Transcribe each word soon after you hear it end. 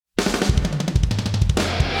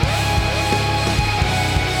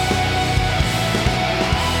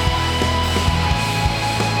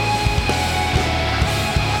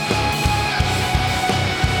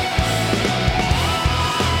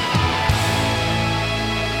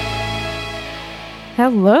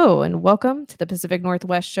Hello, and welcome to the Pacific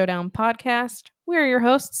Northwest Showdown podcast. We're your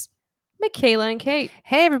hosts, Michaela and Kate.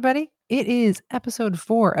 Hey, everybody. It is episode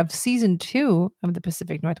 4 of season 2 of the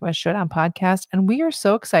Pacific Northwest Showdown podcast, and we are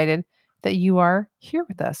so excited that you are here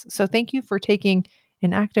with us. So thank you for taking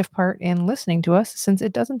an active part in listening to us, since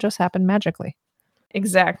it doesn't just happen magically.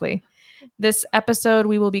 Exactly. This episode,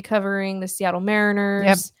 we will be covering the Seattle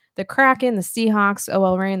Mariners, the Kraken, the Seahawks,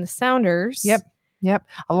 OL Reign, the Sounders. Yep.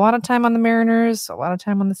 A lot of time on the Mariners, a lot of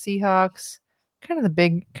time on the Seahawks. Some of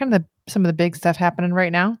the big stuff happening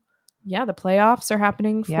right now. Yeah, the playoffs are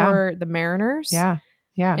happening for the Mariners. Yeah.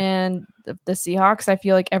 And the Seahawks, I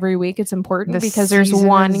feel like every week it's important because there's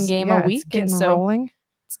one game a week. It's rolling.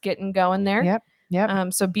 It's getting going there.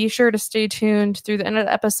 Yep. So be sure to stay tuned through the end of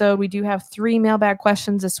the episode. We do have 3 mailbag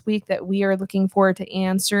questions this week that we are looking forward to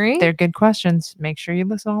answering. They're good questions. Make sure you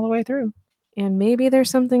listen all the way through. And maybe there's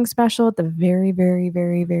something special at the very, very,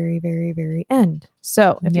 very, very, very, very end.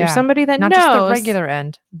 So if you're somebody that not knows, just the regular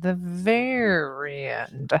end, the very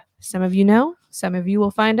end. Some of you know, some of you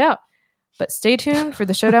will find out. But stay tuned for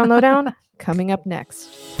the Showdown Lowdown coming up next.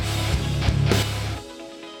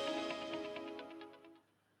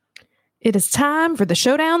 It is time for the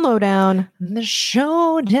Showdown Lowdown. The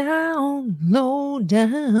Showdown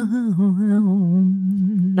Lowdown.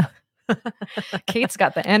 Kate's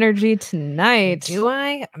got the energy tonight. Do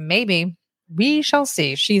I? Maybe. We shall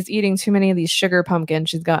see. She's eating too many of these sugar pumpkins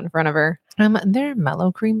she's got in front of her. They're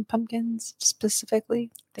mellow cream pumpkins,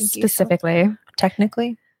 specifically.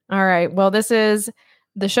 Technically. All right. Well, this is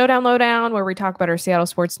the Showdown Lowdown, where we talk about our Seattle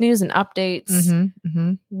sports news and updates.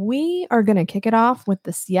 We are going to kick it off with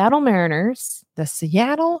the Seattle Mariners. The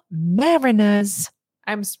Seattle Mariners.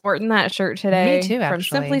 I'm sporting that shirt today. Me too, actually.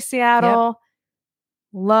 From Simply Seattle. Yep.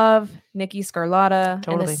 Love Nikki Scarlata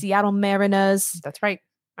and the Seattle Mariners. That's right.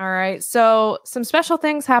 All right. So some special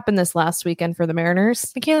things happened this last weekend for the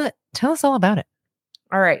Mariners. Michaela, tell us all about it.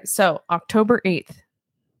 All right. So October 8th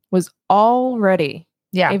was already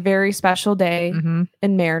a very special day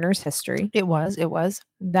in Mariners history. It was.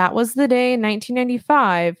 That was the day in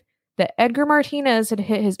 1995 that Edgar Martinez had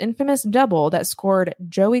hit his infamous double that scored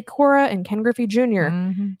Joey Cora and Ken Griffey Jr.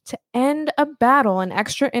 To end a battle in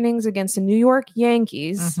extra innings against the New York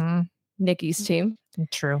Yankees, Nikki's team.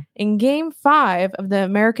 True. In Game 5 of the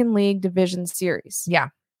American League Division Series. Yeah.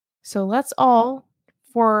 So let's all,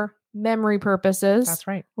 for memory purposes, that's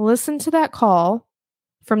right, listen to that call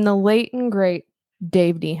from the late and great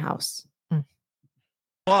Dave Niehaus.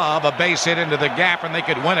 A base hit into the gap, and they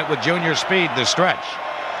could win it with Junior speed, the stretch.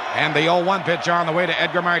 And the 0-1 pitch on the way to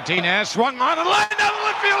Edgar Martinez. Swung on and lined down the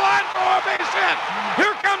left field line for a base hit.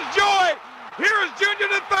 Here comes Joy. Here is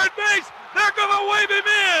Junior to third base. They're going to wave him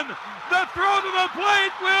in. The throw to the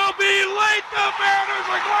plate will be late. The Mariners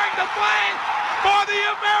are going to play for the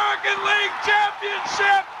American League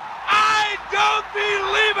Championship. I don't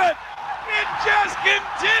believe it. It just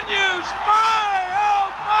continues. My,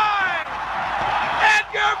 oh my.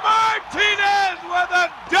 Edgar Martinez with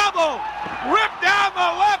a double. Ripped down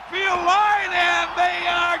the left field line, and they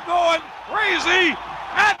are going crazy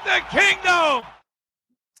at the Kingdom.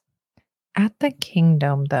 At the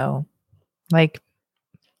Kingdom, though. Like,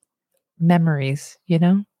 memories, you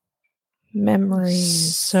know?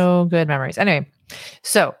 Memories. So good memories. Anyway,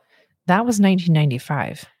 so that was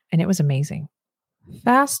 1995, and it was amazing.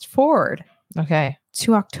 Fast forward. Okay.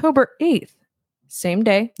 To October 8th. Same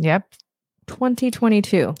day. Yep.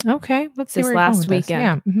 2022. Okay. Let's see. This last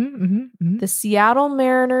weekend. Yeah. The Seattle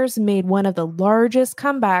Mariners made one of the largest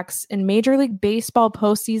comebacks in Major League Baseball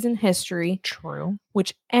postseason history. True.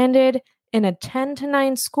 Which ended in a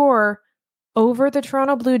 10-9 score over the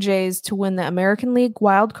Toronto Blue Jays to win the American League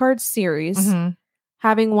Wildcard Series,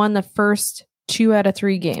 having won the first 2 out of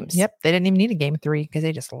 3 games. Yep. They didn't even need a game 3 because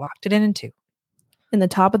they just locked it in 2. In the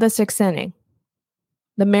top of the 6th inning,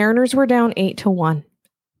 the Mariners were down 8-1.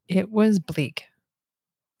 It was bleak.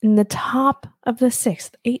 In the top of the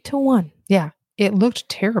 6th, 8-1. Yeah. It looked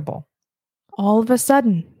terrible. All of a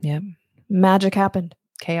sudden, magic happened.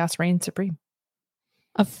 Chaos reigned supreme.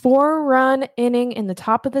 A 4-run inning in the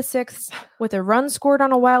top of the 6th with a run scored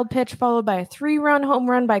on a wild pitch followed by a 3-run home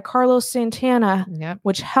run by Carlos Santana,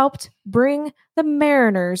 which helped bring the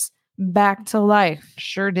Mariners back to life.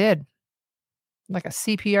 Sure did. Like a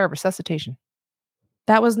CPR resuscitation.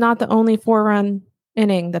 That was not the only 4-run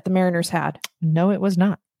inning that the Mariners had. No, it was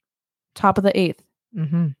not. Top of the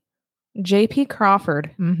 8th. J.P.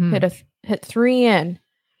 Crawford hit 3 in.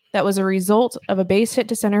 That was a result of a base hit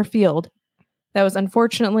to center field. That was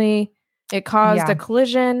unfortunately, it caused a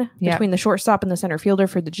collision between the shortstop and the center fielder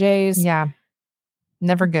for the Jays. Yeah.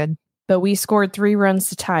 Never good. But we scored 3 runs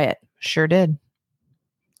to tie it. Sure did.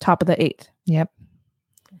 Top of the 8th. Yep.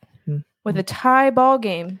 with a tie ball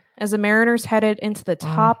game as the Mariners headed into the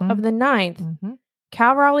top of the ninth.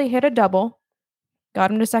 Cal Raleigh hit a double,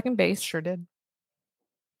 got him to second base. Sure did.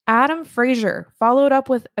 Adam Frazier followed up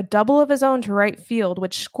with a double of his own to right field,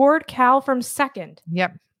 which scored Cal from second.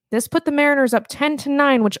 Yep. This put the Mariners up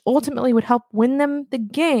 10-9, which ultimately would help win them the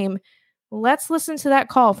game. Let's listen to that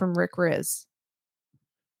call from Rick Riz.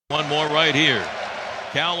 One more right here.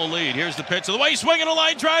 Cal will lead. Here's the pitch. The way swinging a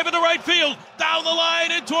line drive into right field. Down the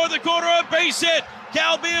line and toward the corner. A base hit.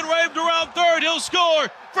 Cal being waved around third. He'll score.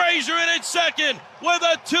 Frazier in at second with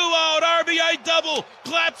a 2-out RBI double.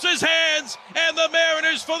 Claps his hands. And the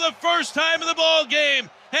Mariners, for the first time in the ball game,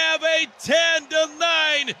 have a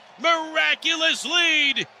 10-9 miraculous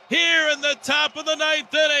lead here in the top of the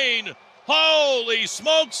ninth inning. Holy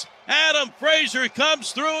smokes. Adam Frazier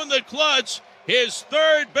comes through in the clutch. His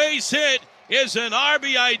third base hit is an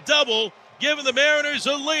RBI double, giving the Mariners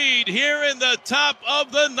a lead here in the top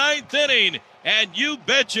of the ninth inning. And you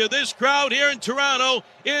betcha this crowd here in Toronto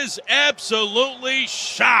is absolutely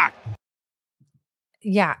shocked.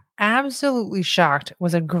 Yeah, absolutely shocked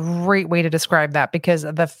was a great way to describe that, because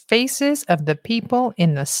the faces of the people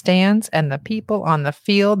in the stands and the people on the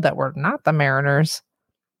field that were not the Mariners,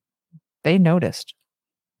 they noticed.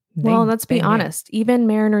 Well, let's be honest, even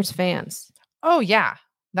Mariners fans. Oh, yeah.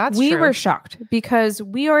 We were shocked because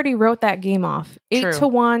we already wrote that game off.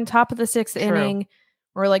 8-1, top of the sixth inning.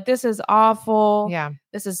 We're like, this is awful. Yeah.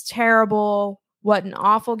 This is terrible. What an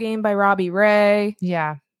awful game by Robbie Ray.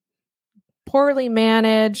 Yeah. Poorly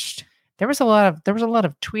managed. There was a lot of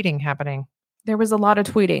tweeting happening. There was a lot of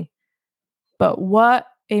tweeting. But what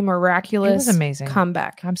a miraculous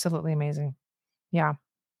comeback. Absolutely amazing. Yeah.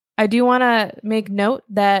 I do want to make note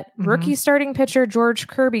that rookie starting pitcher George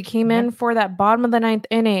Kirby came in for that bottom of the ninth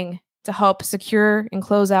inning to help secure and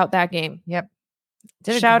close out that game. Yep.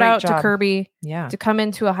 Shout out to Kirby to come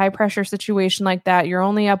into a high pressure situation like that. You're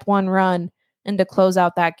only up 1 run and to close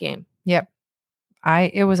out that game. Yep.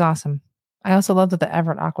 It was awesome. I also love that the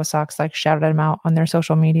Everett Aqua Sox shouted him out on their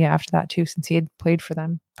social media after that too, since he had played for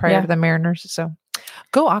them prior to the Mariners. So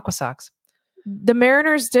go Aqua Sox. The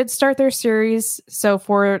Mariners did start their series. So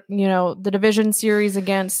for, the division series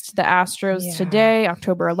against the Astros today,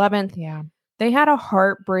 October 11th, they had a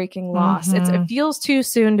heartbreaking loss. It feels too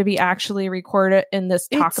soon to be actually recorded in this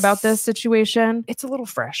talk about this situation. It's a little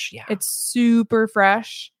fresh. Yeah. It's super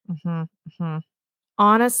fresh.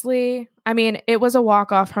 Honestly, I mean, it was a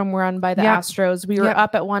walk-off home run by the Astros. We were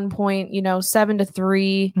up at one point,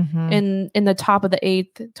 7-3 in the top of the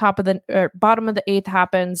eighth. Bottom of the eighth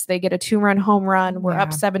happens. They get a 2-run home run. We're up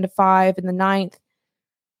 7-5 in the ninth,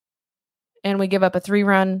 and we give up a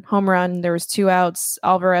 3-run home run. There was 2 outs.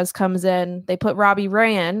 Alvarez comes in. They put Robbie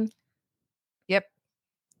Ray in. Yep,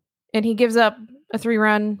 and he gives up a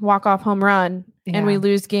 3-run walk-off home run. And we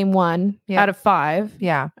lose game 1 out of 5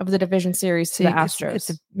 of the division series to the Astros. It's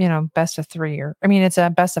a best of 3 it's a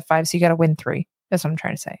best of 5, so you got to win 3. That's what I'm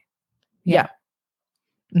trying to say. Yeah.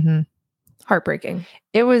 Heartbreaking.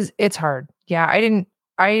 It's hard. Yeah, I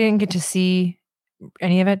didn't get to see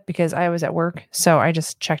any of it because I was at work, so I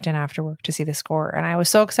just checked in after work to see the score, and I was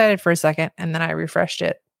so excited for a second, and then I refreshed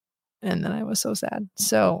it, and then I was so sad.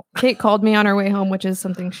 So Kate called me on her way home, which is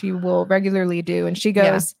something she will regularly do, and she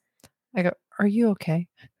goes, I go, "Are you okay?"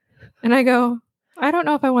 And I go, "I don't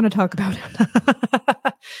know if I want to talk about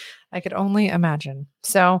it." I could only imagine.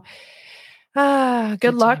 So,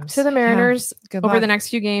 good luck to the Mariners over the next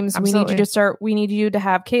few games. Absolutely. We need you to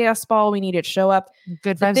have chaos ball. We need it to show up.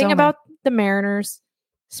 Good vibes. The thing about the Mariners,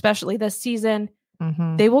 especially this season,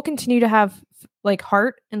 they will continue to have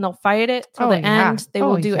heart, and they'll fight it till the end. They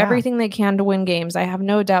will do everything they can to win games. I have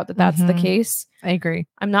no doubt that that's the case. I agree.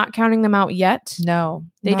 I'm not counting them out yet. No,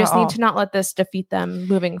 they just need to not let this defeat them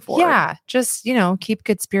moving forward. Yeah, just keep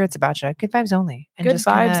good spirits about you. Good vibes only. And good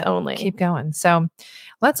vibes only. Keep going. So,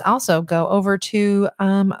 let's also go over to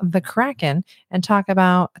the Kraken and talk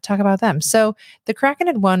about them. So, the Kraken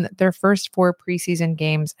had won their first 4 preseason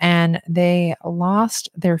games, and they lost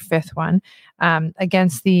their 5th one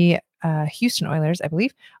against the Houston Oilers, I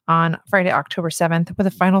believe, on Friday, October 7th, with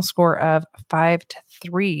a final score of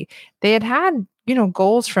 5-3. They had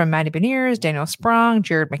goals from Matty Beniers, Daniel Sprong,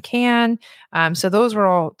 Jared McCann. So those are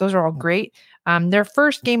all great. Their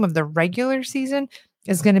first game of the regular season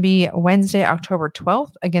is going to be Wednesday, October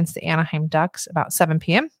 12th against the Anaheim Ducks, about 7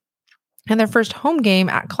 p.m. And their first home game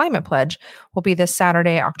at Climate Pledge will be this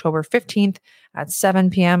Saturday, October 15th at 7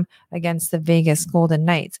 p.m. against the Vegas Golden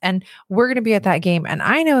Knights. And we're going to be at that game. And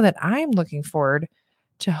I know that I'm looking forward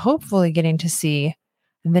to hopefully getting to see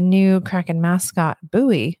the new Kraken mascot,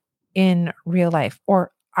 Bowie, in real life,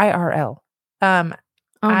 or IRL. Oh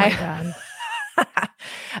my God.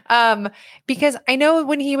 Because I know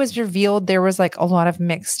when he was revealed, there was like a lot of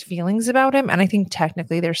mixed feelings about him. And I think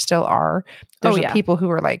technically there still are. There's people who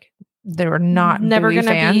are like, they were not never going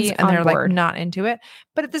to be and they're board. Like not into it.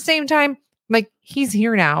 But at the same time, like he's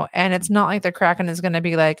here now. And it's not like the Kraken is going to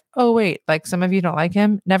be like, oh, wait, like some of you don't like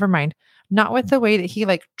him. Never mind. Not with the way that he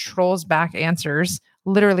like trolls back answers,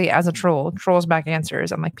 literally as a troll, trolls back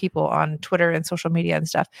answers on like people on Twitter and social media and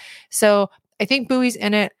stuff. So I think Buoy's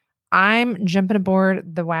in it. I'm jumping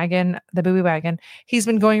aboard the wagon, the Buoy wagon. He's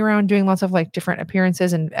been going around doing lots of like different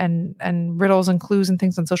appearances and riddles and clues and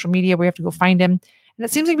things on social media where you have to go find him. And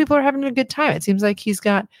it seems like people are having a good time. It seems like he's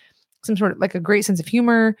got some sort of like a great sense of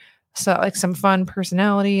humor, so like some fun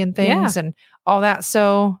personality and things and all that.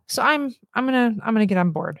 So I'm gonna get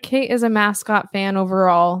on board. Kate is a mascot fan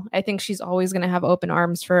overall. I think she's always gonna have open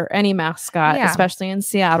arms for any mascot, especially in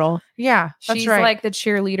Seattle. Yeah, that's she's right. like the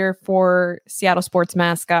cheerleader for Seattle sports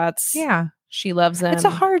mascots. Yeah, she loves them. It's a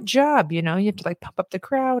hard job, you know. You have to like pump up the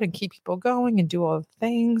crowd and keep people going and do all the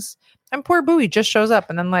things. And poor Buoy just shows up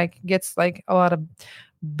and then like gets like a lot of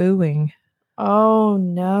booing. Oh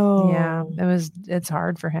no. Yeah, it's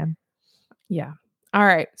hard for him. Yeah. All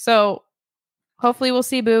right. So hopefully we'll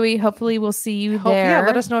see Buoy. Hopefully we'll see you there. Yeah,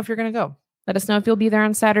 let us know if you're going to go. Let us know if you'll be there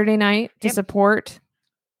on Saturday night to support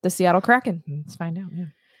the Seattle Kraken. Let's find out. Yeah.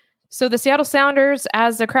 So the Seattle Sounders,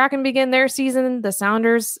 as the Kraken begin their season, the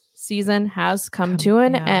Sounders season has come to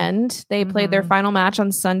an end. They played their final match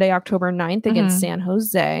on Sunday, October 9th against San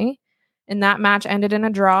Jose. And that match ended in a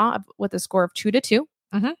draw with a score of 2-2.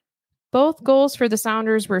 Both goals for the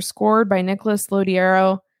Sounders were scored by Nicholas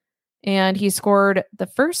Lodiero. And he scored the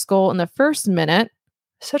first goal in the first minute.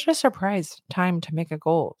 Such a surprise time to make a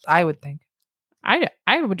goal, I would think. I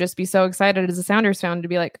would just be so excited as a Sounders fan to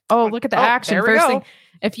be like, oh, look at the action. First thing,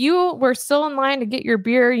 if you were still in line to get your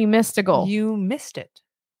beer, you missed a goal. You missed it.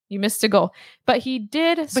 You missed a goal. But he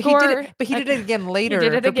did score. But he did it again later. He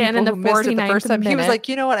did it again in the 49th minute. He was like,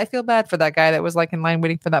 you know what? I feel bad for that guy that was like in line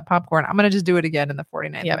waiting for that popcorn. I'm going to just do it again in the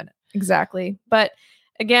 49th minute. Exactly. But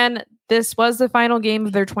again, this was the final game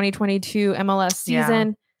of their 2022 MLS season.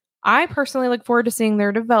 Yeah. I personally look forward to seeing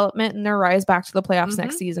their development and their rise back to the playoffs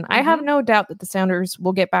next season. I have no doubt that the Sounders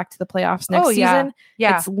will get back to the playoffs next season.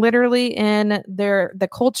 Yeah. It's literally in the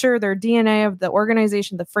culture, their DNA of the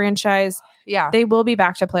organization, the franchise. Yeah. They will be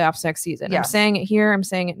back to playoffs next season. Yes. I'm saying it here. I'm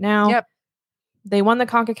saying it now. Yep. They won the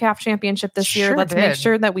CONCACAF championship this year. Let's make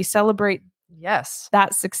sure that we celebrate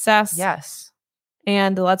that success. Yes.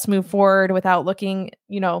 And let's move forward without looking,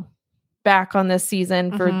 back on this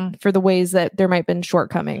season for the ways that there might have been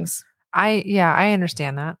shortcomings. I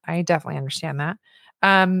understand that. I definitely understand that.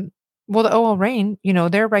 Well, the OL Reign,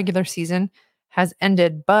 their regular season has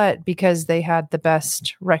ended, but because they had the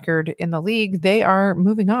best record in the league, they are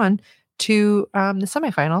moving on to the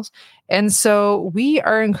semifinals. And so we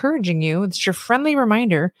are encouraging you. It's your friendly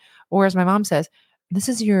reminder, or as my mom says, this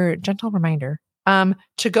is your gentle reminder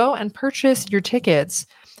to go and purchase your tickets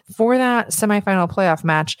for that semifinal playoff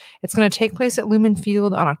match. It's going to take place at Lumen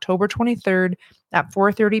Field on October 23rd at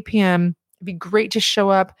 4:30 p.m. It'd be great to show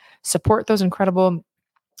up, support those incredible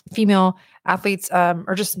female athletes,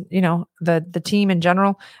 or just, the team in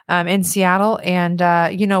general, in Seattle. And,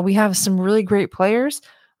 we have some really great players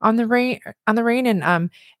on the Reign,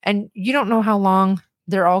 and you don't know how long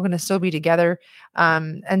they're all going to still be together.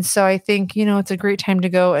 And so I think, it's a great time to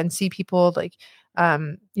go and see people like,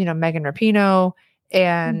 Megan Rapinoe,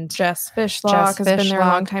 and Jess Fishlock has been there a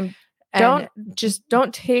long time.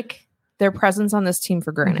 Don't take their presence on this team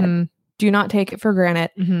for granted. Do not take it for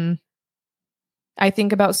granted. I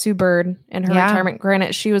think about Sue Bird and her retirement.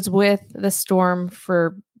 Granted, she was with the Storm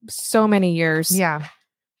for so many years. Yeah.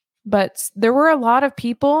 But there were a lot of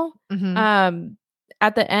people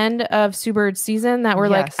at the end of Sue Bird's season that were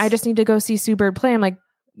like, I just need to go see Sue Bird play. I'm like,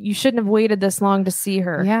 you shouldn't have waited this long to see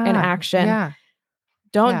her in action. Yeah.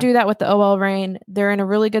 Don't do that with the OL Reign. They're in a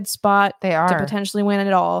really good spot to potentially win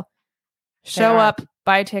it all. Show up,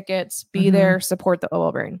 buy tickets, be there, support the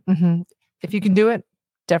OL Reign. If you can do it,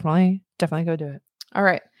 definitely go do it. All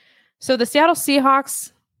right. So the Seattle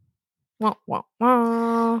Seahawks,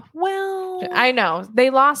 well, I know they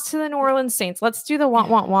lost to the New Orleans Saints. Let's do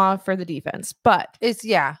the for the defense, but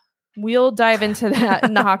we'll dive into that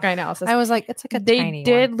in the Hawkeye analysis. I was like, it's like they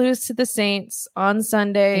did lose to the Saints on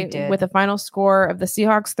Sunday with a final score of the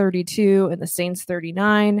Seahawks 32 and the Saints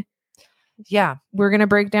 39. Yeah. We're going to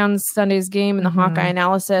break down Sunday's game in the Hawkeye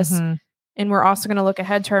analysis. And we're also going to look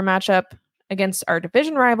ahead to our matchup against our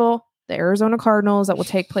division rival, the Arizona Cardinals, that will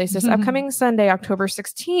take place this upcoming Sunday, October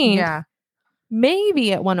 16th. Yeah.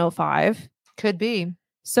 Maybe at 1:05. Could be.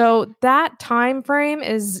 So that time frame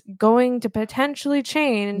is going to potentially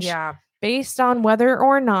change based on whether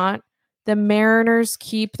or not the Mariners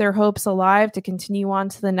keep their hopes alive to continue on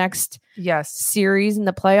to the next series in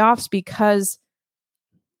the playoffs, because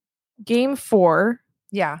Game 4,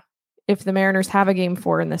 if the Mariners have a Game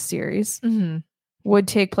 4 in this series, would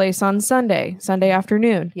take place on Sunday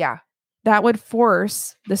afternoon. Yeah. That would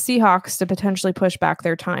force the Seahawks to potentially push back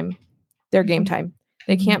their game time.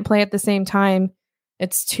 They can't play at the same time.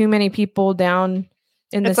 It's too many people down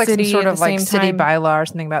in the city. It's like some sort of like city time. bylaw or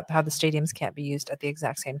something about how the stadiums can't be used at the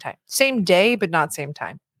exact same time. Same day, but not same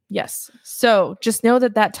time. Yes. So just know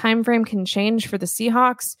that time frame can change for the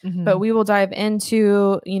Seahawks, but we will dive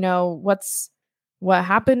into, what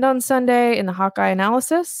happened on Sunday in the Hawkeye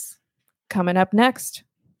analysis coming up next.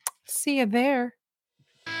 See you there.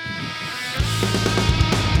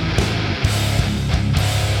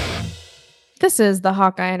 This is the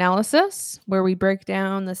Hawkeye analysis, where we break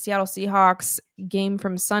down the Seattle Seahawks game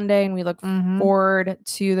from Sunday, and we look forward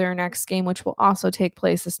to their next game, which will also take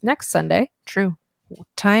place this next Sunday. True.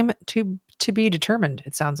 Time to be determined,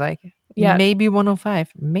 it sounds like. Yeah. Maybe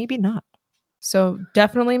 105, maybe not. So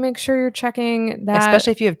definitely make sure you're checking that.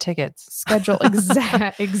 Especially if you have tickets. Schedule.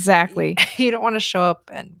 Exactly. You don't want to show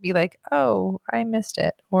up and be like, oh, I missed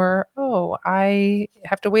it. Or, oh, I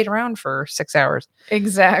have to wait around for 6 hours.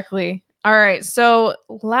 Exactly. All right. So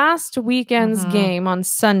last weekend's game on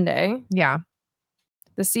Sunday. Yeah.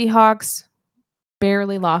 The Seahawks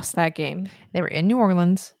barely lost that game. They were in New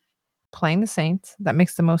Orleans playing the Saints. That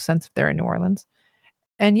makes the most sense if they're in New Orleans.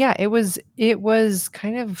 And yeah, it was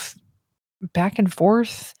kind of back and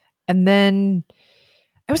forth. And then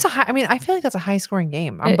it was I feel like that's a high scoring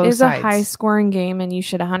game on both sides. It is a high scoring game, and you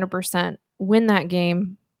should 100% win that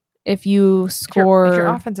game if you score. If your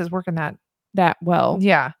offense is working that well.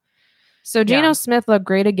 Yeah. So Geno Smith looked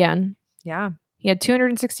great again. Yeah. He had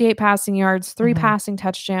 268 passing yards, 3 passing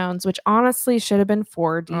touchdowns, which honestly should have been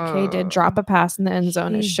 4. DK did drop a pass in the end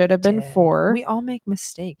zone. It should have been 4. We all make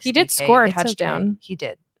mistakes. He did score a touchdown. Okay. He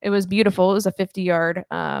did. It was beautiful. It was a 50-yard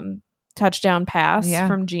touchdown pass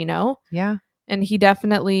from Geno. Yeah. And he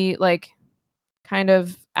definitely kind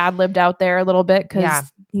of ad-libbed out there a little bit,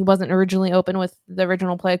 because he wasn't originally open with the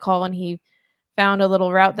original play call, and he found a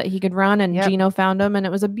little route that he could run, and Geno found him, and it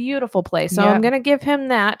was a beautiful play. So I'm going to give him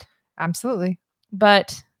that. Absolutely.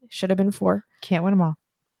 But it should have been 4. Can't win them all.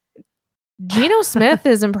 Geno Smith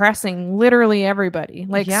is impressing literally everybody.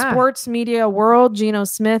 Sports media world, Geno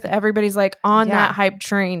Smith, everybody's on that hype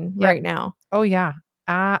train right now. Oh yeah.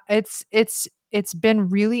 It's been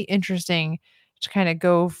really interesting to kind of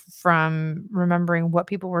go from remembering what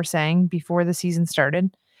people were saying before the season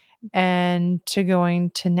started and to going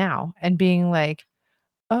to now and being like,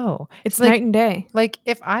 oh, it's night and day. Like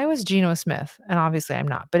if I was Geno Smith, and obviously I'm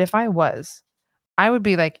not, but if I was, I would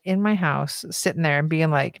be in my house sitting there and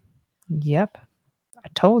being like, yep, I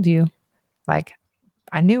told you. I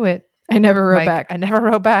knew it. I never wrote back. I never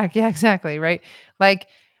wrote back. Yeah, exactly. Right.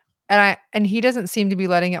 And he doesn't seem to be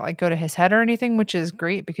letting it go to his head or anything, which is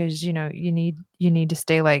great, because, you need to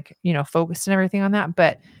stay focused and everything on that.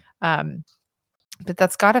 But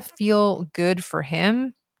that's got to feel good for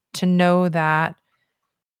him to know that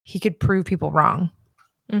he could prove people wrong.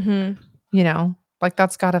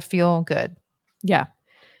 That's got to feel good. Yeah.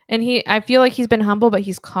 And I feel like he's been humble, but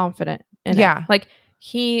he's confident in it.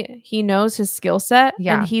 He knows his skill set,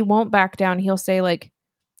 and he won't back down. He'll say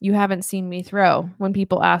you haven't seen me throw, when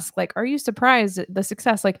people ask are you surprised at the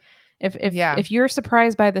success? If you're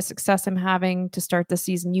surprised by the success I'm having to start the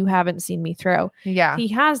season, you haven't seen me throw. Yeah. He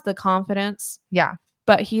has the confidence. Yeah.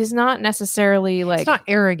 But he's not necessarily it's not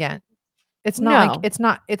arrogant. It's not it's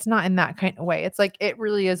not in that kind of way. It's it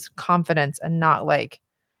really is confidence and not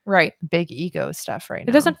right. big ego stuff right now.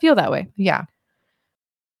 It doesn't feel that way. Yeah.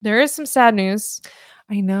 There is some sad news.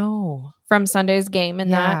 I know. From Sunday's game,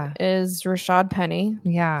 and that is Rashad Penny.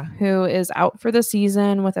 Yeah. Who is out for the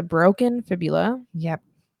season with a broken fibula. Yep.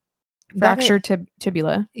 Fractured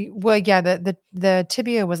tibia. Well, yeah, the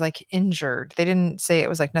tibia was injured. They didn't say it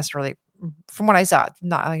was necessarily, from what I saw,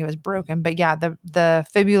 not it was broken, but yeah, the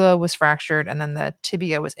fibula was fractured, and then the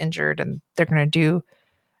tibia was injured, and they're going to do,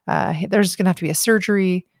 there's going to have to be a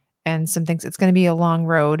surgery and some things. It's going to be a long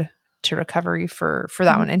road to recovery for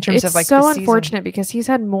that one in terms of it's so unfortunate, because he's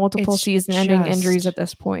had multiple season-ending injuries at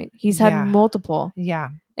this point. He's had multiple. Yeah.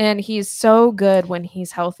 And he's so good when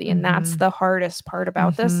he's healthy. And that's the hardest part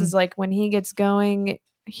about this, is when he gets going,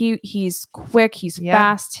 he's quick, he's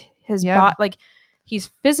fast, his body, he's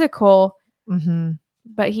physical,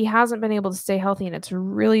 but he hasn't been able to stay healthy, and it's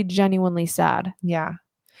really genuinely sad. Yeah.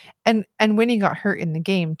 And when he got hurt in the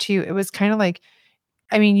game too, it was kind of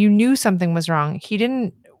you knew something was wrong. He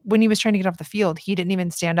didn't, when he was trying to get off the field, he didn't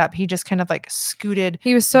even stand up. He just kind of like scooted.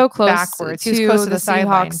 He was so close backwards. to He was close to the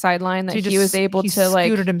Seahawks sideline that he was able to like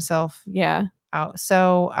scooted himself out.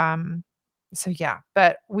 So yeah,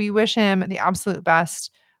 but we wish him the absolute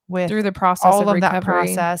best with through the process all of of that recovery.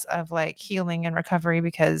 process of like healing and recovery,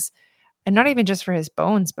 because, and not even just for his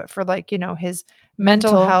bones, but for like, you know, his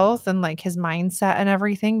mental health and like his mindset and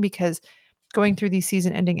everything, because going through these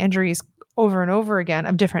season ending injuries over and over again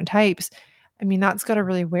of different types, I mean, that's got to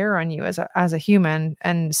really wear on you as a human.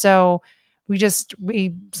 And so we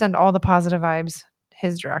send all the positive vibes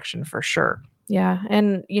his direction for sure. Yeah.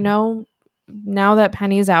 And you know, now that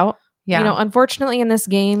Penny's out, you know, unfortunately in this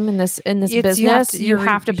game, in this business, you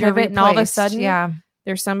have to pivot, and all of a sudden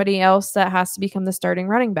there's somebody else that has to become the starting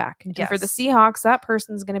running back. And for the Seahawks, that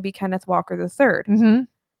person's going to be Kenneth Walker III. Mm-hmm.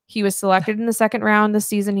 He was selected in the second round this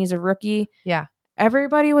season. He's a rookie. Yeah.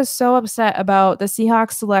 Everybody was so upset about the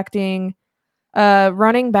Seahawks selecting a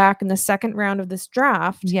running back in the second round of this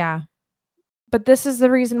draft. Yeah. But this is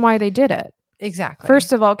the reason why they did it. Exactly.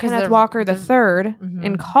 First of all, Kenneth Walker III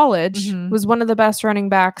in college was one of the best running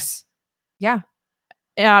backs. Yeah.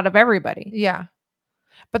 Out of everybody. Yeah.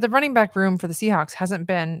 But the running back room for the Seahawks hasn't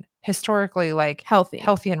been historically like healthy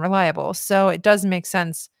and reliable. So it does make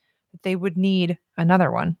sense that they would need another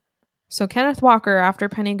one. So Kenneth Walker, after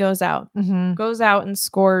Penny goes out and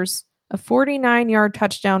scores a 49-yard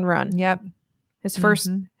touchdown run. Yep. His first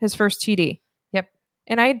TD. Yep.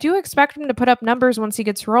 And I do expect him to put up numbers once he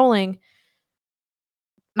gets rolling.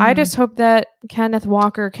 I just hope that Kenneth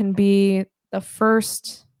Walker can be the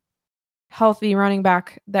first healthy running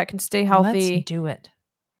back that can stay healthy. Let's do it.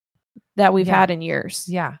 That we've had in years.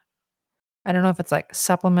 Yeah. I don't know if it's like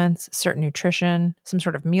supplements, certain nutrition, some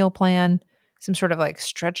sort of meal plan, some sort of like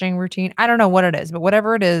stretching routine. I don't know what it is, but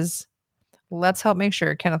whatever it is, let's help make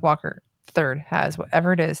sure Kenneth Walker III has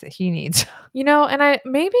whatever it is that he needs. You know, and I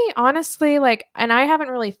maybe honestly and I haven't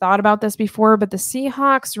really thought about this before, but the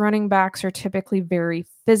Seahawks running backs are typically very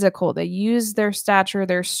physical. They use their stature,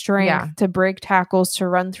 their strength to break tackles, to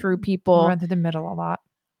run through people. Run through the middle a lot.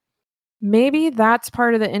 Maybe that's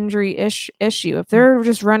part of the injury issue. If they're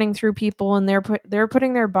just running through people and they're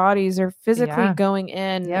putting their bodies, they're physically going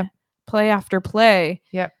in play after play.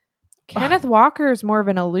 Yep. Kenneth Walker is more of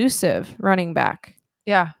an elusive running back.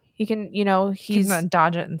 Yeah. He can, you know, he's gonna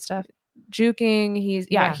dodge it and stuff. Juking.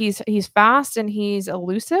 He's fast and he's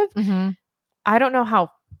elusive. I don't know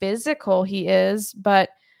how physical he is, but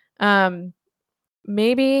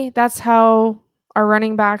maybe that's how our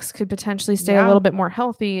running backs could potentially stay a little bit more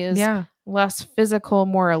healthy, is less physical,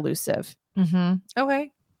 more elusive.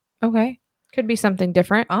 Okay. Could be something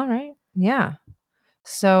different. All right. Yeah.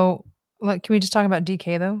 So can we just talk about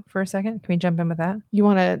DK though for a second? Can we jump in with that? You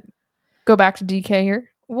want to go back to DK here?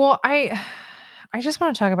 Well, I just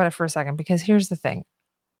want to talk about it for a second, because here's the thing.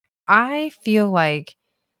 I feel like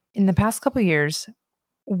in the past couple of years,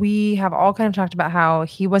 we have all kind of talked about how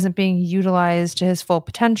he wasn't being utilized to his full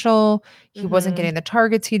potential. He wasn't getting the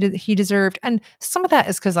targets he deserved. And some of that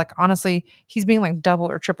is because, like, honestly, he's being like double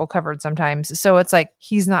or triple covered sometimes. So it's like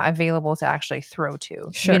he's not available to actually throw to.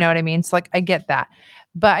 Sure. You know what I mean? So like, I get that.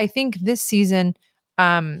 But I think this season,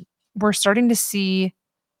 we're starting to see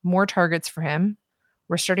more targets for him.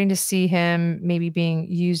 We're starting to see him maybe being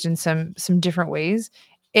used in some different ways.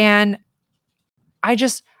 And I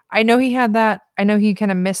know he had that. I know he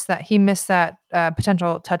kind of missed that. He missed that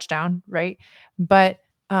potential touchdown, right? But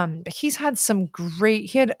he had some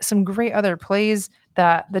great other plays.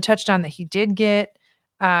 That the touchdown that he did get,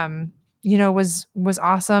 was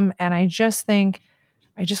awesome. And I just think,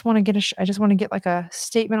 I just want to get like a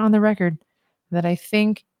statement on the record that I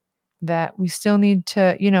think that we still need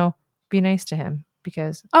to, be nice to him,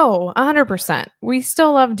 because 100%. We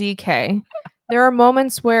still love DK. There are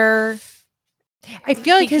moments where I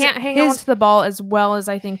feel like he can't hang on to the ball as well as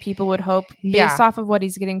I think people would hope based off of what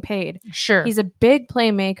he's getting paid. Sure. He's a big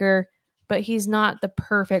playmaker, but he's not the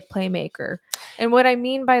perfect playmaker. And what I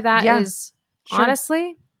mean by that is,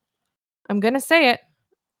 honestly, I'm going to say it.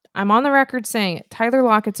 I'm on the record saying it. Tyler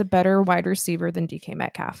Lockett's a better wide receiver than DK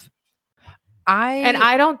Metcalf.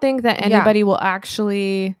 I don't think that anybody will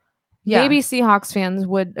actually, maybe Seahawks fans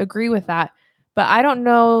would agree with that. But I don't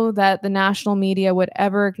know that the national media would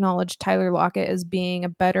ever acknowledge Tyler Lockett as being a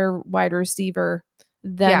better wide receiver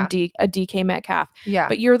than a DK Metcalf. Yeah.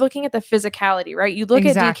 But you're looking at the physicality, right? You look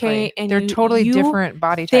at DK and they're totally different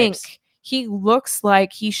body types. He looks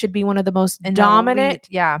like he should be one of the most dominant,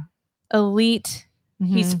 elite.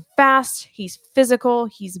 Mm-hmm. He's fast. He's physical.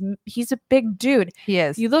 He's a big dude. He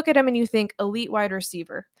is. You look at him and you think elite wide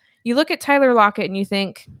receiver. You look at Tyler Lockett and you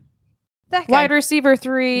think That guy. Wide receiver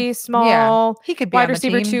 3, small. Yeah, he could be wide on the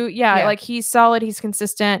receiver team. 2. Yeah, like he's solid. He's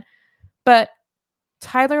consistent. But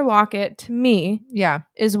Tyler Lockett, to me,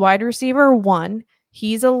 is wide receiver 1.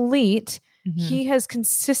 He's elite. Mm-hmm. He has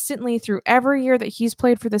consistently, through every year that he's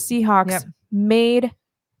played for the Seahawks, made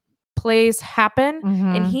plays happen,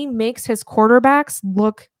 and he makes his quarterbacks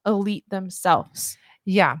look elite themselves.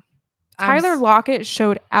 Yeah. Tyler Lockett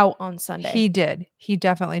showed out on Sunday. He did. He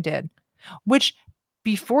definitely did. Which,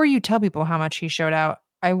 before you tell people how much he showed out,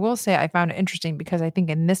 I will say I found it interesting because I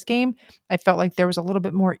think in this game, I felt like there was a little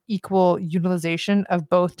bit more equal utilization of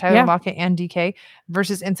both Tyler Lockett and DK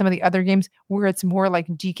versus in some of the other games where it's more like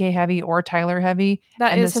DK heavy or Tyler heavy.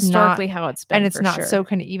 That is historically how it's been. And it's not so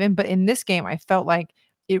kind of even. But in this game, I felt like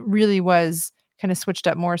it really was kind of switched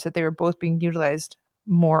up more so that they were both being utilized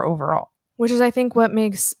more overall. Which is, I think, what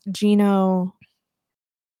makes Geno,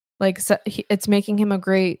 it's making him a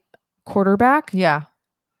great quarterback. Yeah.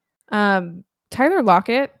 Tyler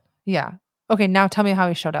Lockett. Yeah. Okay, now tell me how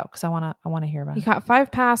he showed out because I want to hear about it. He caught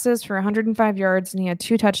 5 passes for 105 yards and he had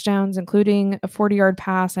 2 touchdowns, including a 40-yard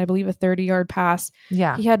pass, I believe a 30-yard pass.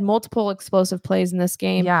 Yeah. He had multiple explosive plays in this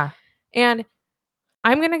game. Yeah. And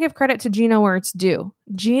I'm going to give credit to Geno where it's due.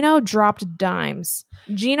 Geno dropped dimes.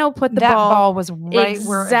 Geno put the ball was right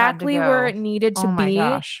exactly where it needed to be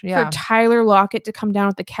for Tyler Lockett to come down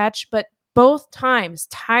with the catch. But both times,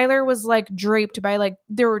 Tyler was draped by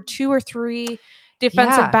there were 2 or 3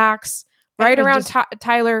 defensive backs right around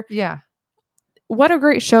Tyler. Yeah. What a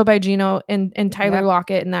great show by Geno and Tyler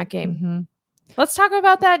Lockett in that game. Mm-hmm. Let's talk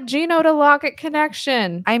about that Geno to Lockett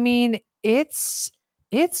connection. I mean, it's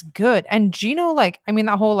good. And Geno, that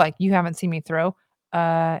whole you haven't seen me throw.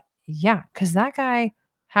 Yeah, because that guy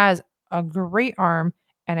has a great arm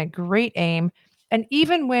and a great aim. And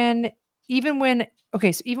even when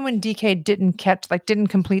DK didn't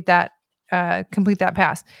complete that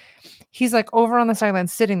pass, he's over on the sideline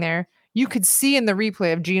sitting there. You could see in the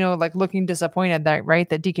replay of Geno looking disappointed that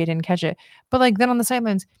DK didn't catch it. But then on the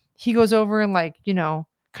sidelines, he goes over and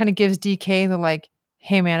kind of gives DK the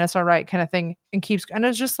hey man, it's all right kind of thing and keeps, and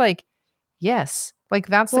it's just yes,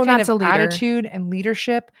 that's the kind of attitude and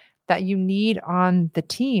leadership that you need on the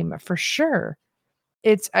team for sure.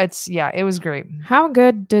 It was great. How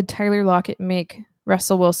good did Tyler Lockett make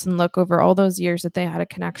Russell Wilson look over all those years that they had a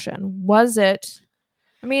connection? Was it,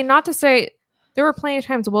 not to say there were plenty of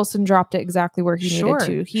times Wilson dropped it exactly where he needed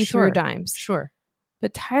to. He threw dimes. Sure.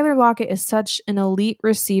 But Tyler Lockett is such an elite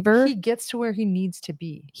receiver. He gets to where he needs to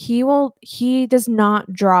be. He does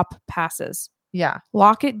not drop passes. Yeah.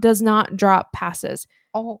 Lockett does not drop passes.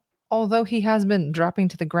 Although he has been dropping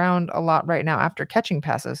to the ground a lot right now after catching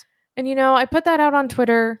passes. And I put that out on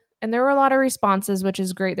Twitter and there were a lot of responses, which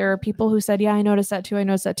is great. There are people who said, yeah, I noticed that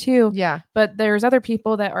too. Yeah. But there's other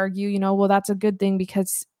people that argue, well, that's a good thing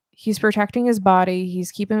because he's protecting his body.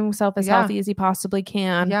 He's keeping himself as healthy as he possibly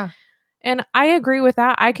can. Yeah. And I agree with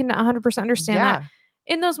that. I can 100% understand that.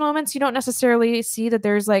 In those moments, you don't necessarily see that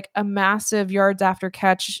there's a massive yards after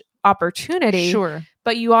catch opportunity. Sure.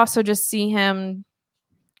 But you also just see him,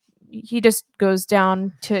 he just goes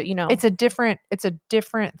down to, it's a different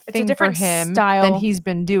thing for him style than he's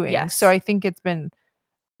been doing. Yes. So I think it's been,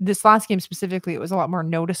 this last game specifically, it was a lot more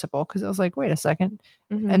noticeable because it was wait a second.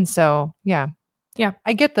 Mm-hmm. And so, yeah.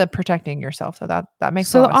 I get the protecting yourself. So that makes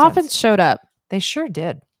so a lot of the offense sense. showed up. They sure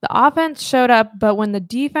did. The offense showed up, but when the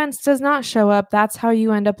defense does not show up, that's how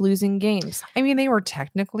you end up losing games. They were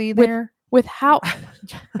technically there. With how,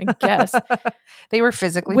 I guess. They were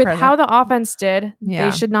physically with present. how the offense did, Yeah.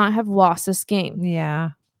 they should not have lost this game.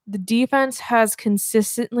 Yeah. The defense has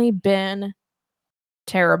consistently been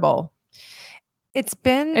terrible. It's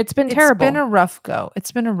been terrible. It's been a rough go.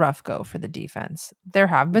 It's been a rough go for the defense. There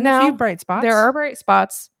have been a few bright spots. There are bright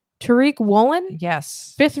spots. Tariq Woolen,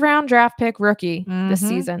 yes, 5th round draft pick rookie this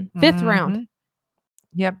season. 5th round.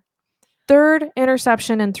 Yep. 3rd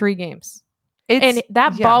interception in 3 games. And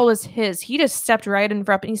that ball was his. He just stepped right in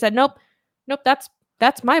front and he said, nope, that's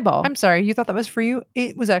my ball. I'm sorry. You thought that was for you?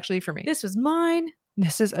 It was actually for me. This was mine.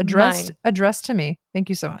 This is addressed to me. Thank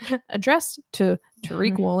you so much. Addressed to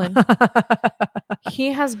Tariq Woolen.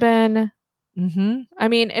 He has been,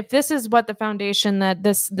 if this is what the foundation that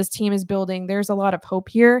this team is building, there's a lot of hope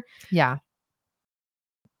here. Yeah.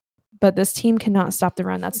 But this team cannot stop the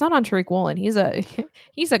run. That's not on Tariq Woolen. He's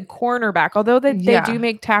a cornerback. Although they do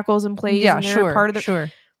make tackles and plays. Yeah, and they're part of the. Sure.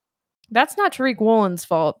 That's not Tariq Woolen's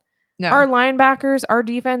fault. No. Our linebackers, our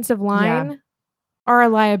defensive line, are a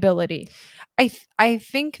liability. I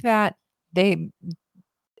think that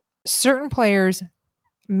certain players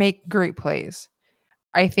make great plays.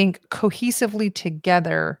 I think cohesively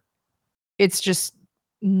together, it's just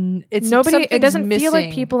it's nobody. It doesn't feel like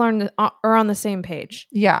missing. people are on the same page.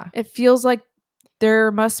 Yeah. It feels like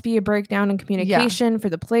there must be a breakdown in communication for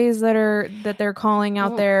the plays that they're calling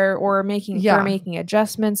out there, or making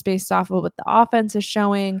adjustments based off of what the offense is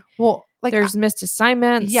showing. Well, like there's missed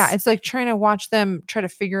assignments. Yeah, it's like trying to watch them try to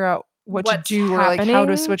figure out what to do, or like how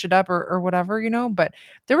to switch it up, or whatever, But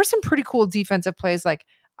there were some pretty cool defensive plays, like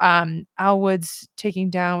Al Woods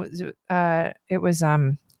taking down. It was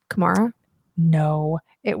Kamara. No,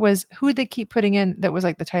 it was who they keep putting in. That was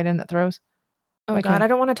like the tight end that throws. Oh God, I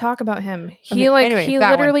don't want to talk about him. He anyway, he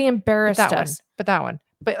literally embarrassed us. But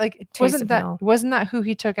like wasn't that who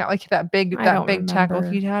he took out? Like that big tackle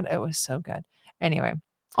he had. It was so good. Anyway,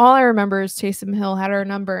 all I remember is Taysom Hill had our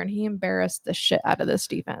number and he embarrassed the shit out of this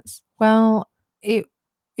defense. Well, it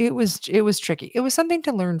was tricky. It was something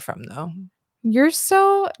to learn from, though. You're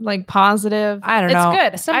so positive. I don't know. It's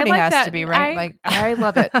good. Somebody has to be, right? I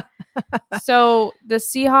love it. So the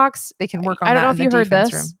Seahawks, they can work on. I don't know if you heard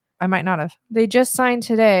this. Room. I might not have. They just signed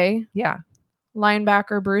today. Yeah.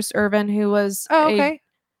 Linebacker Bruce Irvin, who was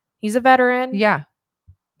he's a veteran. Yeah.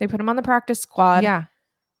 They put him on the practice squad. Yeah.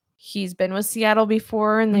 He's been with Seattle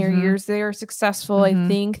before in their years. They are successful. I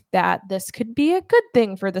think that this could be a good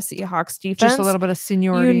thing for the Seahawks defense. Just a little bit of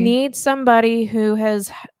seniority. You need somebody who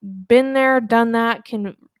has been there, done that,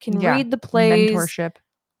 can read the plays. Mentorship.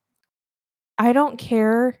 I don't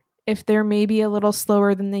care if they're maybe a little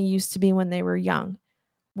slower than they used to be when they were young.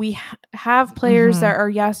 We have players that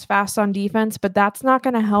are, fast on defense, but that's not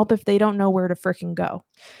going to help if they don't know where to freaking go.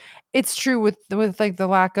 It's true with like the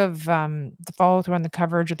lack of the follow through on the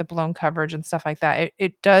coverage or the blown coverage and stuff like that.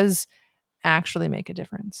 It does actually make a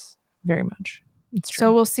difference very much. It's true.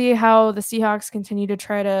 So we'll see how the Seahawks continue to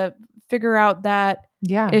try to figure out that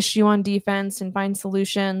issue on defense and find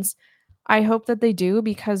solutions. I hope that they do,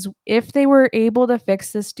 because if they were able to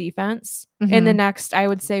fix this defense in the next, I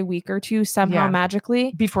would say, week or two, somehow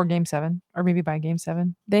magically before Game 7, or maybe by Game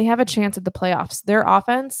 7, they have a chance at the playoffs. Their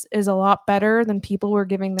offense is a lot better than people were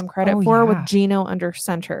giving them credit for with Geno under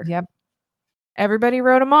center. Yep. Everybody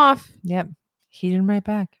wrote him off. Yep. He didn't write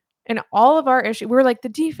back. And all of our issue, we're like, the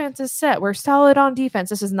defense is set. We're solid on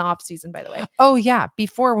defense. This is in the off season, by the way. Oh yeah.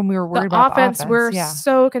 Before, when we were worried about the offense, we're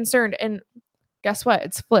so concerned. And guess what?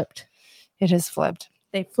 It's flipped. It has flipped.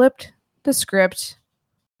 They flipped the script.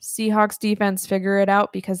 Seahawks defense figure it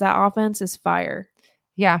out, because that offense is fire.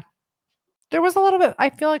 Yeah. There was a little bit. I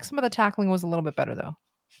feel like some of the tackling was a little bit better, though.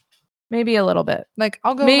 Maybe a little bit. Like,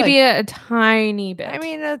 I'll go maybe a tiny bit. I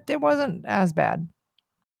mean, it wasn't as bad.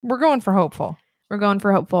 We're going for hopeful. We're going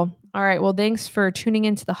for hopeful. All right. Well, thanks for tuning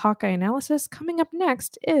into the Hawkeye Analysis. Coming up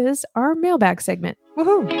next is our mailbag segment.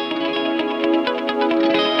 Woohoo!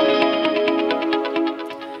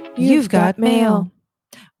 You've got mail.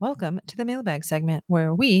 Welcome to the mailbag segment,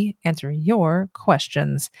 where we answer your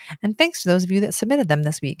questions. And thanks to those of you that submitted them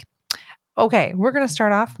this week. Okay, we're going to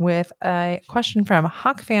start off with a question from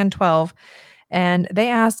HawkFan12. And they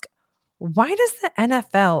ask, why does the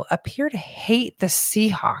NFL appear to hate the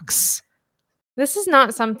Seahawks? This is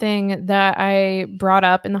not something that I brought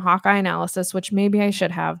up in the Hawkeye Analysis, which maybe I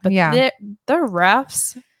should have. But the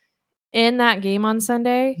refs in that game on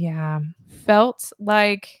Sunday felt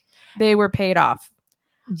like they were paid off.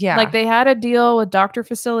 Yeah. Like they had a deal with Dr.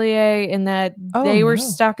 Facilier, in that they were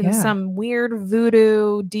stuck in some weird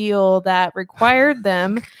voodoo deal that required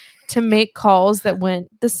them to make calls that went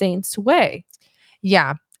the Saints' way.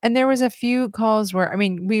 Yeah. And there was a few calls where, I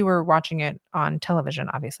mean, we were watching it on television,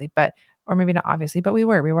 obviously, or maybe not obviously, but we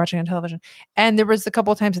were watching on television. And there was a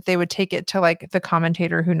couple of times that they would take it to like the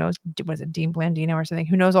commentator who knows, was it Dean Blandino or something,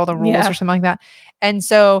 who knows all the rules or something like that.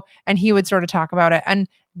 And he would sort of talk about it. And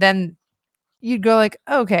then you'd go like,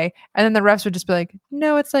 okay. And then the refs would just be like,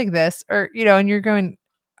 no, it's like this, or, and you're going,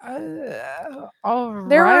 all right.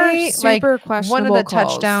 There were super questionable one of the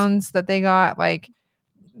calls. Touchdowns that they got, like,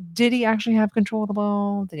 did he actually have control of the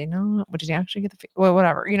ball? Did he not? Did he actually get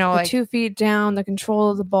whatever, the 2 feet down, the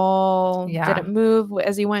control of the ball. Did it move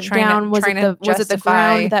as he went down? Was it the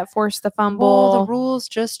ground that forced the fumble? Well, the rules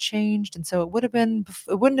just changed. And so it wouldn't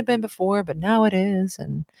have been before, but now it is.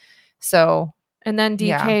 And so. And then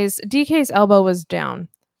DK's elbow was down.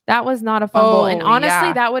 That was not a fumble. And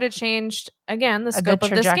honestly, that would have changed, again, the scope of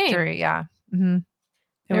this game. Yeah. Mm-hmm.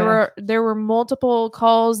 There were multiple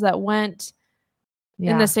calls that went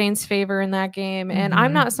in the Saints' favor in that game. And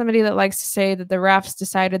I'm not somebody that likes to say that the refs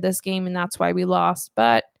decided this game and that's why we lost.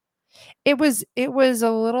 But it was a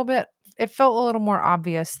little bit, it felt a little more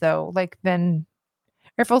obvious though. Like then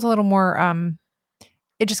it felt a little more,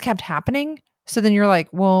 it just kept happening. So then you're like,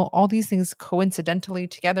 well, all these things coincidentally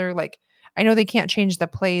together, like, I know they can't change the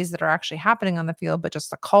plays that are actually happening on the field, but just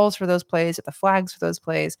the calls for those plays, the flags for those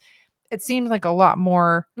plays, it seemed like a lot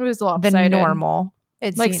more It was a lot than normal.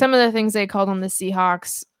 Like some of the things they called on the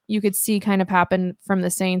Seahawks, you could see kind of happen from the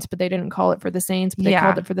Saints, but they didn't call it for the Saints, but they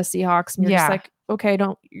called it for the Seahawks. And you're just like, okay,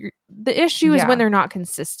 the issue is when they're not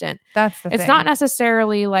consistent. That's the thing. It's not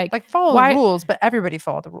necessarily like follow the rules, but everybody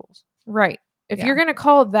follow the rules. Right. If you're going to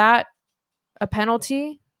call that a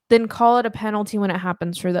penalty, then call it a penalty when it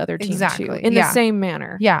happens for the other team too, in the same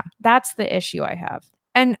manner. Yeah. That's the issue I have.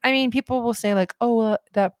 And I mean, people will say like, "Oh,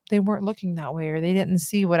 that they weren't looking that way, or they didn't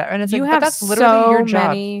see whatever." And it's but that's literally your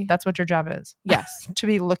job. That's what your job is. Yes, to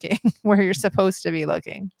be looking where you're supposed to be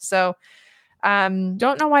looking. So,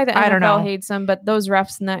 don't know why the NFL hates them, but those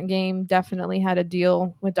refs in that game definitely had a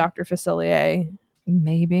deal with Dr. Facilier.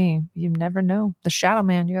 Maybe you never know. The Shadow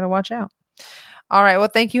Man, you got to watch out. All right. Well,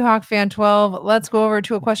 thank you, HawkFan12. Let's go over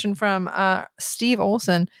to a question from Steve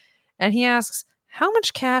Olson, and he asks, how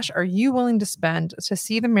much cash are you willing to spend to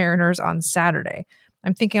see the Mariners on Saturday?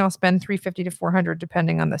 I'm thinking I'll spend $350 to $400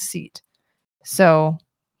 depending on the seat. So,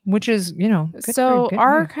 which is, good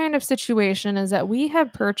our kind of situation is that we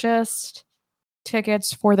have purchased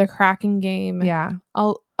tickets for the Kraken game. Yeah.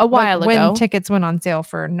 A while ago. When tickets went on sale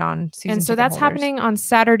for non-season And so that's happening on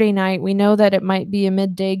Saturday night. We know that it might be a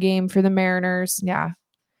midday game for the Mariners. Yeah.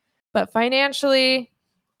 But financially,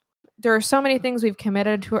 there are so many things we've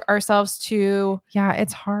committed to ourselves to. Yeah,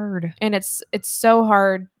 it's hard. And it's so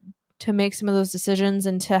hard to make some of those decisions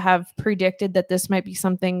and to have predicted that this might be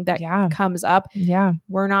something that comes up. Yeah.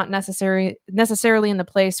 We're not necessarily in the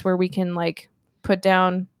place where we can like put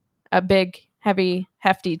down a big, heavy,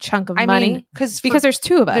 hefty chunk of money. Because there's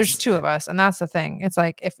two of us. There's two of us. And that's the thing. It's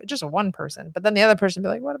like if just one person, but then the other person would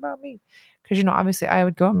be like, what about me? Because, obviously I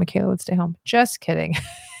would go and Michaela would stay home. Just kidding.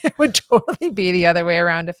 It would totally be the other way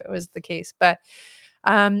around if it was the case. But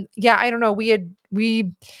I don't know.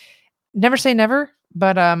 We never say never,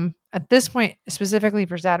 but at this point, specifically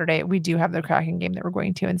for Saturday, we do have the Kraken game that we're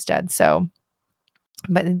going to instead. So,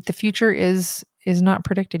 but the future is not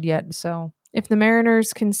predicted yet. So if the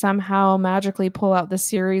Mariners can somehow magically pull out the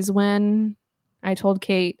series win, I told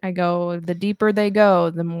Kate, I go, the deeper they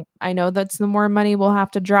go, I know that's the more money we'll have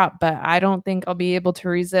to drop, but I don't think I'll be able to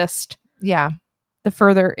resist. Yeah. The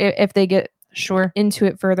further, if they get into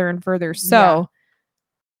it further and further. So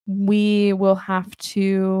we will have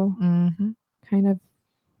to kind of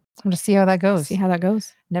see how that goes.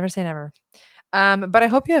 Never say never. But I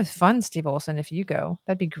hope you have fun, Steve Olson. If you go,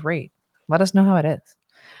 that'd be great. Let us know how it is.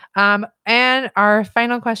 And our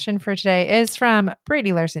final question for today is from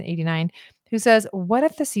Brady Larson 89, who says, what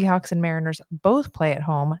if the Seahawks and Mariners both play at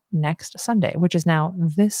home next Sunday, which is now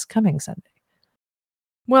this coming Sunday?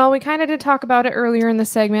 Well, we kind of did talk about it earlier in the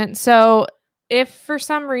segment. So if for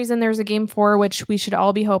some reason there's a game 4, which we should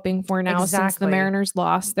all be hoping for now, since the Mariners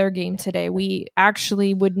lost their game today, we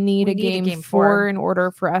actually would need a game 4 in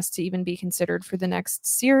order for us to even be considered for the next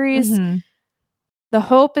series. Mm-hmm. The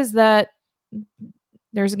hope is that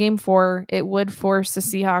there's a game 4. It would force the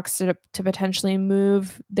Seahawks to potentially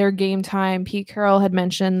move their game time. Pete Carroll had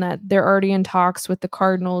mentioned that they're already in talks with the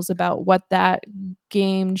Cardinals about what that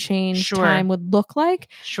game change time would look like.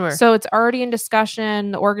 Sure. So it's already in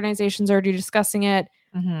discussion. The organization's already discussing it.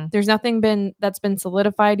 Mm-hmm. There's nothing that's been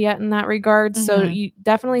solidified yet in that regard. Mm-hmm. So you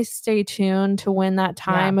definitely stay tuned to when that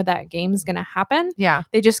time of that game is going to happen. Yeah.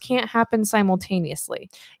 They just can't happen simultaneously.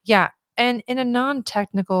 Yeah. And in a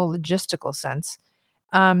non-technical logistical sense,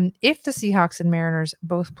 if the Seahawks and Mariners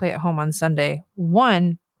both play at home on Sunday,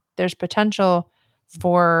 one, there's potential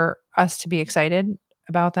for us to be excited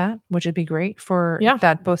about that, which would be great for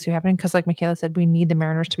that both to happen. Because like Michaela said, we need the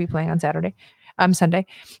Mariners to be playing on Sunday.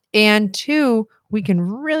 And two, we can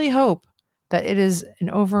really hope that it is an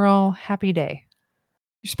overall happy day.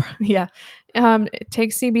 Yeah.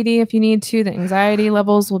 Take CBD if you need to. The anxiety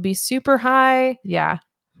levels will be super high. Yeah.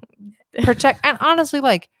 And honestly,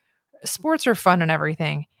 like, sports are fun and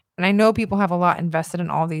everything. And I know people have a lot invested in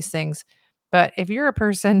all these things. But if you're a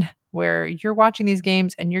person where you're watching these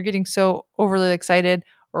games and you're getting so overly excited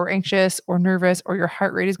or anxious or nervous or your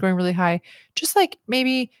heart rate is going really high, just like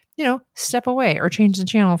maybe, step away or change the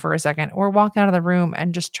channel for a second or walk out of the room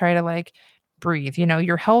and just try to like breathe.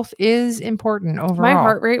 Your health is important overall. My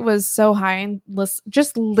heart rate was so high and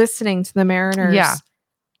just listening to the Mariners. Yeah.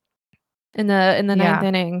 In the ninth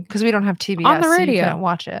inning, because we don't have TBS on the radio, so you can't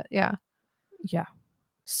watch it. Yeah.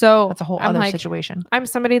 So that's a whole other situation. I'm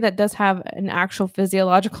somebody that does have an actual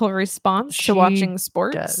physiological response to watching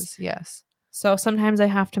sports. Does, yes. So sometimes I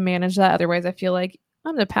have to manage that. Otherwise, I feel like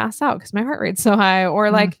I'm gonna pass out because my heart rate's so high, or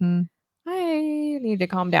like I need to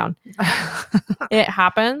calm down. It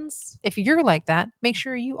happens. If you're like that, make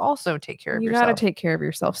sure you also take care of You yourself. got to take care of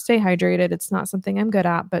yourself. Stay hydrated. It's not something I'm good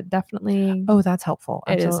at, but definitely. Oh, that's helpful.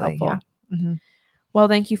 It is Absolutely. helpful. Yeah. Mm-hmm. Well,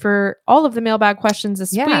 thank you for all of the mailbag questions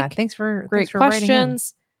this week. Thanks for great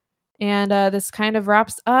questions. And this kind of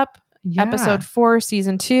wraps up episode 4,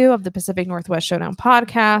 season 2 of the Pacific Northwest Showdown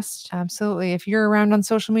podcast. Absolutely. If you're around on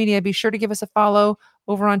social media, be sure to give us a follow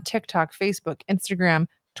over on TikTok, Facebook, Instagram,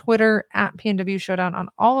 Twitter, at PNW Showdown, on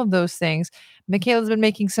all of those things. Michaela's been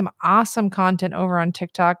making some awesome content over on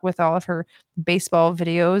TikTok with all of her baseball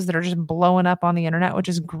videos that are just blowing up on the internet, which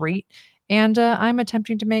is great. And I'm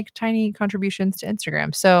attempting to make tiny contributions to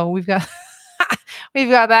Instagram. So we've got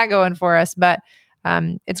that going for us. But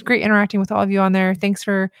it's great interacting with all of you on there. Thanks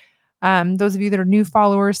for those of you that are new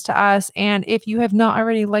followers to us. And if you have not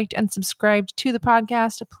already liked and subscribed to the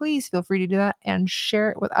podcast, please feel free to do that and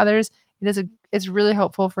share it with others. It's really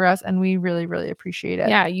helpful for us, and we really, really appreciate it.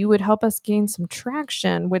 Yeah, you would help us gain some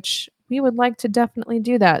traction, which we would like to definitely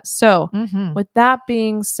do that. So with that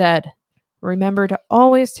being said, remember to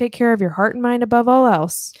always take care of your heart and mind above all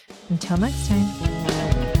else. Until next time.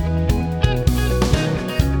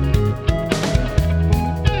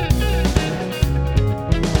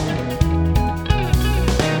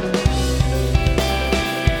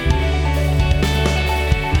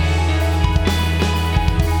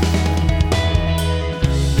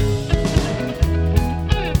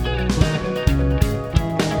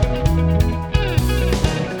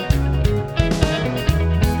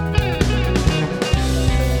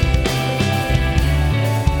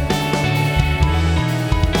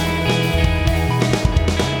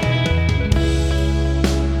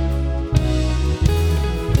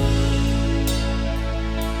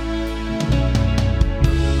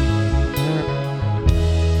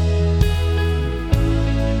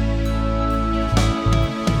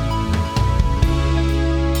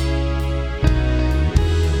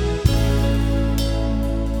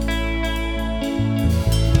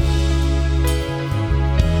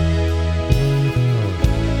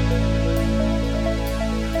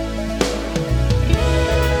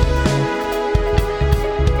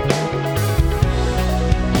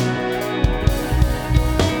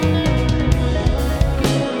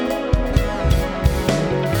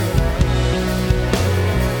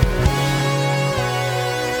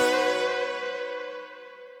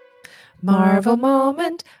 Marvel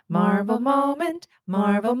moment, Marvel moment,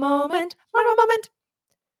 Marvel moment, Marvel moment.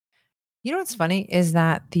 You know what's funny is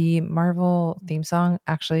that the Marvel theme song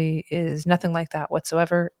actually is nothing like that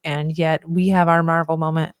whatsoever. And yet we have our Marvel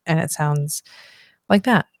moment and it sounds like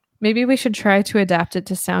that. Maybe we should try to adapt it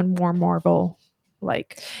to sound more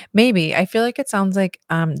Marvel-like. Maybe. I feel like it sounds like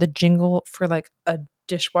the jingle for like a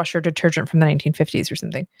dishwasher detergent from the 1950s or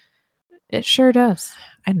something. It sure does.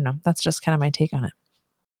 I don't know. That's just kind of my take on it.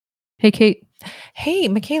 Hey, Kate. Hey,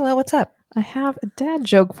 Michaela, what's up? I have a dad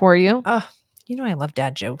joke for you. You know I love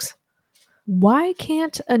dad jokes. Why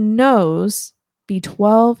can't a nose be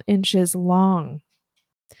 12 inches long?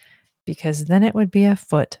 Because then it would be a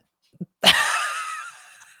foot.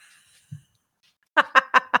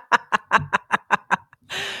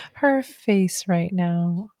 Her face right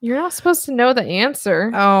now. You're not supposed to know the answer.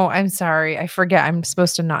 Oh, I'm sorry. I forget. I'm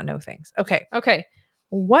supposed to not know things. Okay.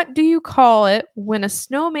 What do you call it when a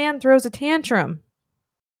snowman throws a tantrum?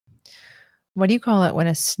 What do you call it when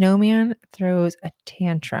a snowman throws a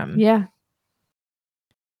tantrum? Yeah.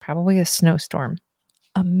 Probably a snowstorm.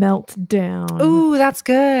 A meltdown. Ooh, that's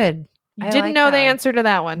good. You didn't know the answer to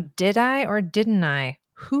that one. Did I or didn't I?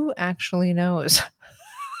 Who actually knows?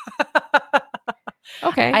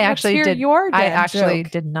 Okay. I actually did. Your dad I actually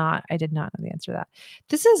joke. did not. I did not know the answer to that.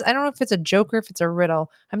 This is, I don't know if it's a joke or if it's a riddle.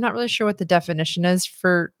 I'm not really sure what the definition is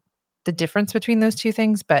for the difference between those two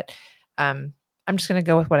things, but I'm just going to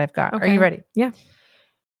go with what I've got. Okay. Are you ready? Yeah.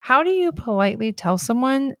 How do you politely tell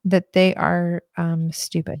someone that they are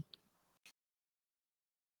stupid?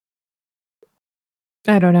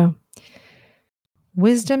 I don't know.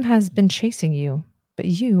 Wisdom has been chasing you, but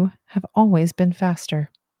you have always been faster.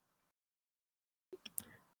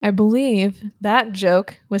 I believe that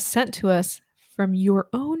joke was sent to us from your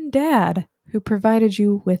own dad, who provided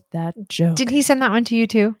you with that joke. Did he send that one to you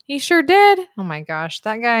too? He sure did. Oh my gosh,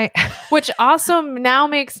 that guy. Which also now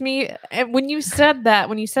makes me, when you said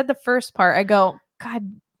the first part, I go,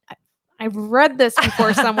 God, I've read this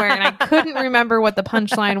before somewhere and I couldn't remember what the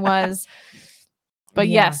punchline was. But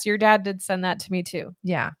yes, your dad did send that to me too.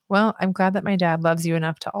 Yeah. Well, I'm glad that my dad loves you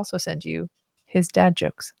enough to also send you his dad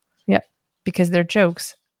jokes. Yep. Because they're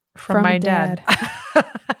jokes from my dad.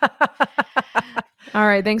 All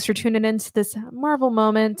right. Thanks for tuning in to this Marvel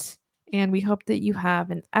moment. And we hope that you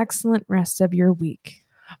have an excellent rest of your week.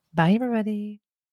 Bye, everybody.